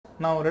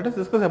Now let us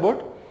discuss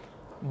about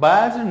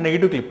biased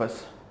negative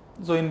clippers.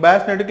 So in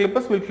biased negative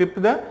clippers, we will clip to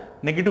the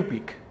negative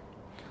peak.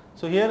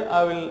 So here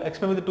I will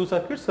explain with the two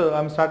circuits. So I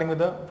am starting with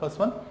the first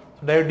one.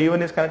 So diode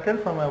D1 is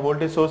connected from a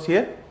voltage source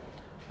here,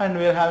 and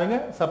we are having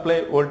a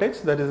supply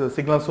voltage, that is a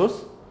signal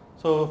source.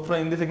 So from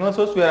in the signal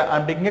source, I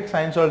am taking a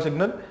sinusoidal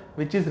signal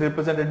which is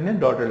represented in a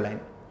dotted line.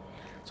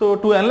 So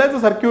to analyze the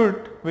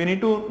circuit, we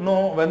need to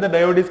know when the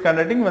diode is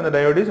conducting, when the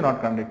diode is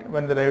not conducting,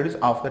 when the diode is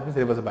off, that means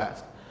reverse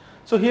biased.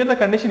 So here the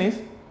condition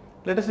is,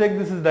 let us take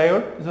this is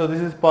diode, so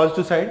this is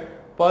positive side.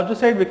 Positive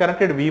side we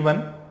connected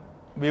V1,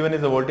 V1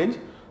 is the voltage.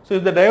 So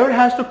if the diode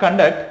has to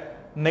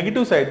conduct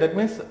negative side, that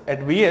means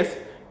at Vs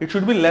it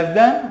should be less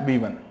than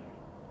V1.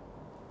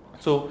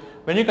 So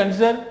when you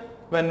consider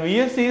when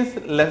Vs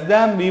is less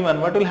than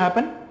V1, what will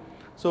happen?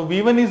 So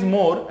V1 is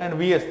more and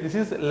Vs, this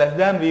is less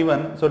than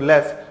V1, so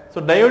less. So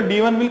diode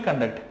D1 will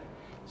conduct.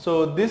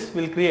 So this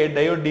will create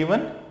diode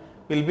D1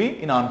 will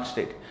be in on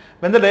state.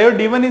 When the diode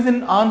D1 is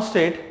in on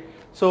state,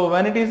 so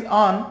when it is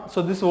on,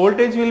 so this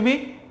voltage will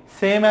be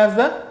same as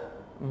the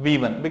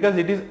V1 because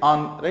it is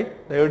on,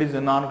 right? Diode is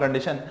in on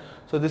condition.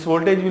 So this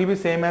voltage will be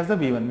same as the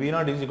V1.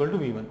 V0 is equal to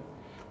V1.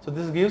 So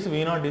this gives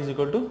V0 is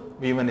equal to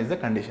V1 is the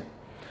condition.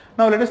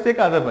 Now let us take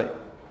other way.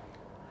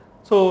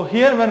 So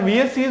here when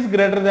Vs is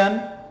greater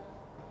than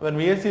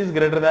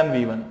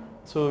V1,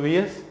 so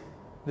Vs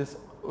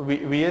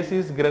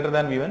is greater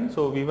than V1,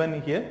 so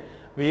V1 here,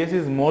 Vs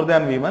is more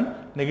than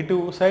V1,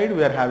 negative side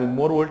we are having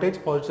more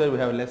voltage, positive side we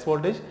have less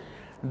voltage,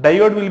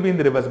 diode will be in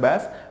the reverse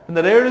bias. When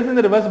the diode is in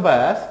the reverse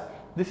bias,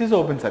 this is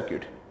open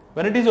circuit.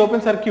 When it is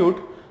open circuit,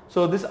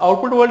 so this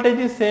output voltage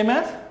is same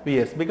as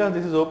Vs because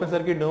this is open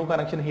circuit, no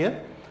connection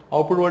here,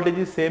 output voltage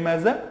is same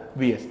as the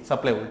Vs,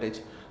 supply voltage.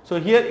 So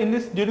here in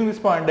this, during this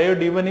point, diode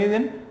D1 is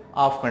in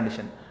off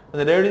condition.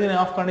 When the diode is in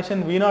off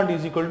condition, V0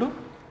 is equal to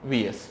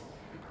Vs.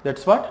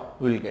 That's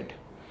what we will get.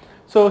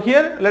 So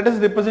here let us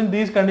represent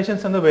these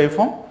conditions on the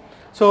waveform.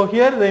 So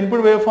here the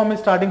input waveform is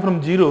starting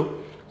from 0.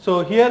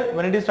 So here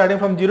when it is starting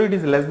from 0, it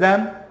is less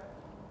than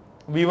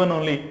V1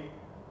 only.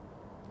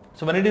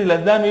 So when it is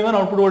less than V1,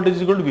 output voltage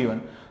is equal to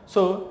V1.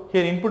 So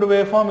here input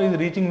waveform is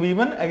reaching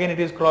V1, again it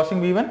is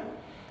crossing V1,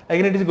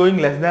 again it is going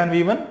less than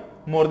V1,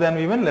 more than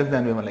V1, less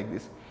than V1 like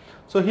this.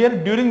 So here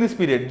during this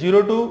period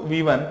 0 to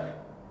V1,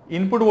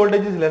 input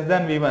voltage is less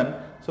than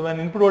V1. So when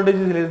input voltage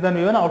is less than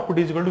V1, output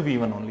is equal to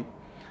V1 only.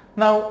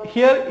 Now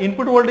here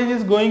input voltage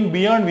is going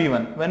beyond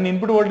V1. When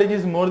input voltage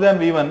is more than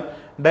V1,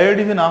 diode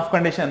is in off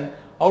condition,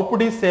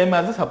 output is same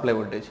as the supply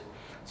voltage.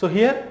 So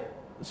here,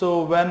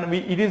 so when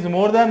it is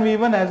more than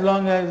V1, as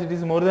long as it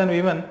is more than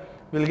V1,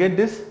 we will get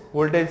this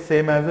voltage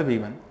same as the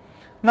V1.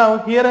 Now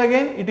here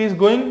again it is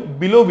going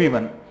below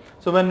V1.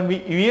 So when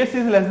Vs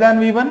is less than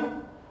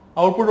V1,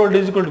 output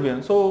voltage is equal to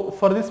V1. So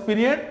for this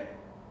period,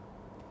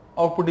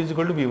 output is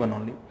equal to V1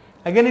 only.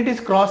 Again it is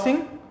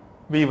crossing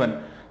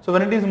V1. So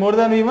when it is more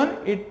than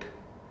V1, it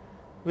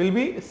will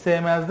be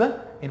same as the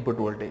input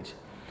voltage.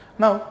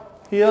 Now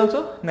here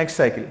also next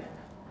cycle.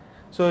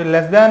 So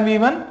less than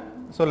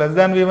V1, so less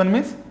than V1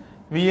 means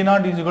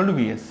V0 is equal to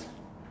Vs.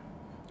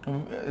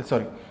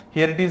 Sorry,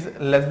 here it is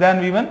less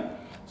than V1.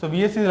 So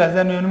Vs is less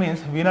than V1 means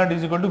V0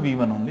 is equal to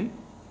V1 only.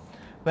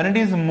 When it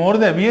is more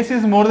than, Vs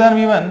is more than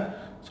V1,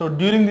 so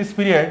during this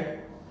period,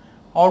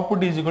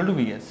 output is equal to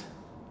Vs.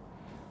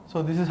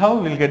 So this is how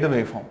we will get the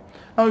waveform.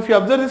 Now if you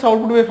observe this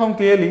output waveform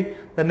clearly,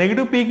 the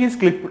negative peak is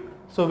clipped.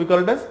 So we call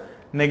it as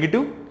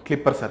negative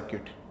clipper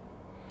circuit.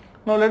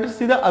 Now let us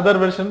see the other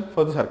version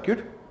for the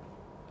circuit.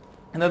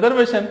 In the other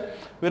version,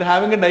 we are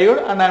having a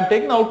diode and I am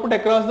taking the output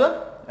across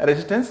the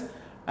resistance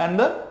and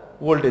the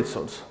voltage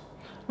source.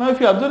 Now if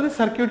you observe this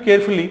circuit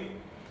carefully,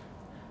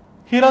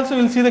 here also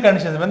we will see the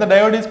conditions when the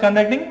diode is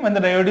conducting, when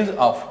the diode is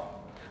off.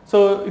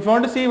 So if you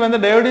want to see when the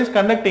diode is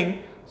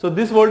conducting, so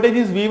this voltage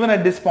is V1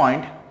 at this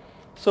point.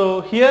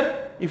 So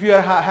here if you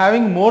are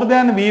having more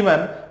than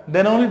V1,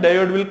 then only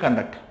diode will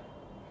conduct.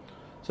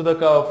 So the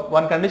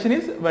one condition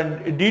is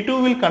when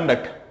D2 will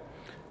conduct.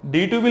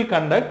 D2 will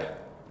conduct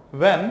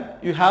when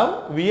you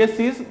have Vs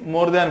is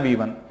more than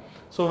V1.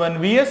 So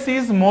when Vs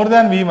is more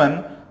than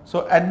V1,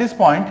 so at this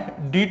point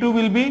D2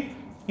 will be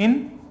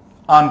in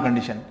on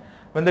condition.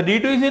 When the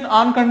D2 is in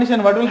on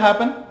condition, what will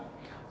happen?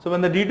 So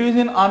when the D2 is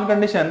in on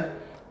condition,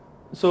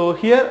 so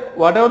here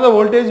whatever the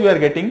voltage we are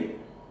getting,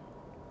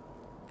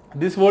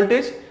 this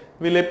voltage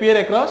will appear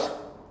across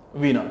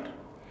V0.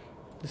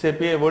 This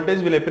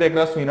voltage will appear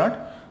across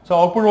V0. So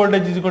output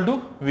voltage is equal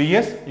to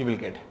Vs you will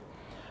get.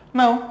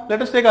 Now let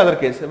us take other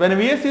case. When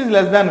Vs is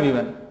less than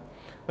V1,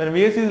 when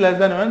Vs is less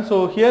than V1,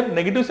 so here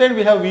negative side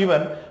we have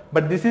V1,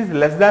 but this is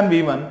less than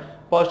V1,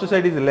 positive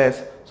side is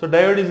less. So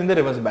diode is in the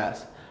reverse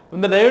bias.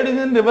 When the diode is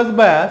in reverse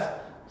bias,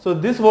 so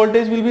this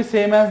voltage will be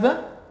same as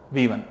the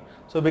V1.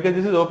 So because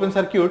this is open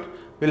circuit,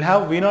 we will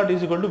have V0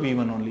 is equal to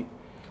V1 only.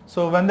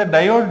 So when the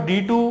diode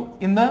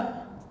D2 in the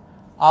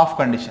off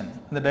condition,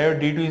 the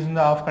diode D2 is in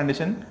the off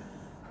condition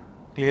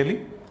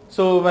clearly.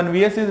 So when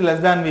Vs is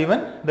less than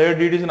V1, diode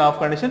D2 is in off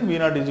condition,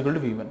 V0 is equal to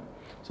V1.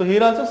 So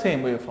here also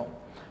same waveform.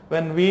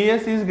 When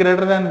Vs is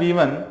greater than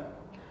V1,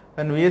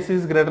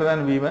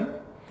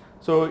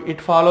 So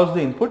it follows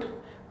the input.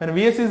 When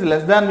Vs is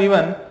less than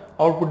V1,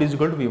 output is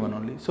equal to V1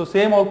 only. So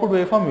same output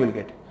waveform we will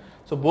get.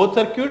 So both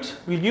circuits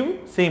will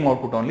give same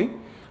output only.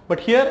 But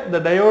here the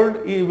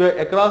diode,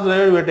 across the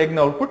diode we are taking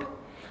the output.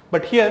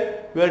 But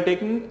here we are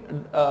taking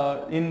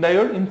in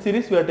diode in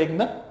series we are taking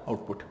the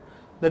output.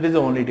 That is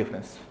the only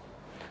difference.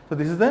 So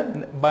this is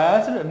the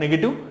biased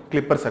negative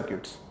clipper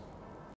circuits.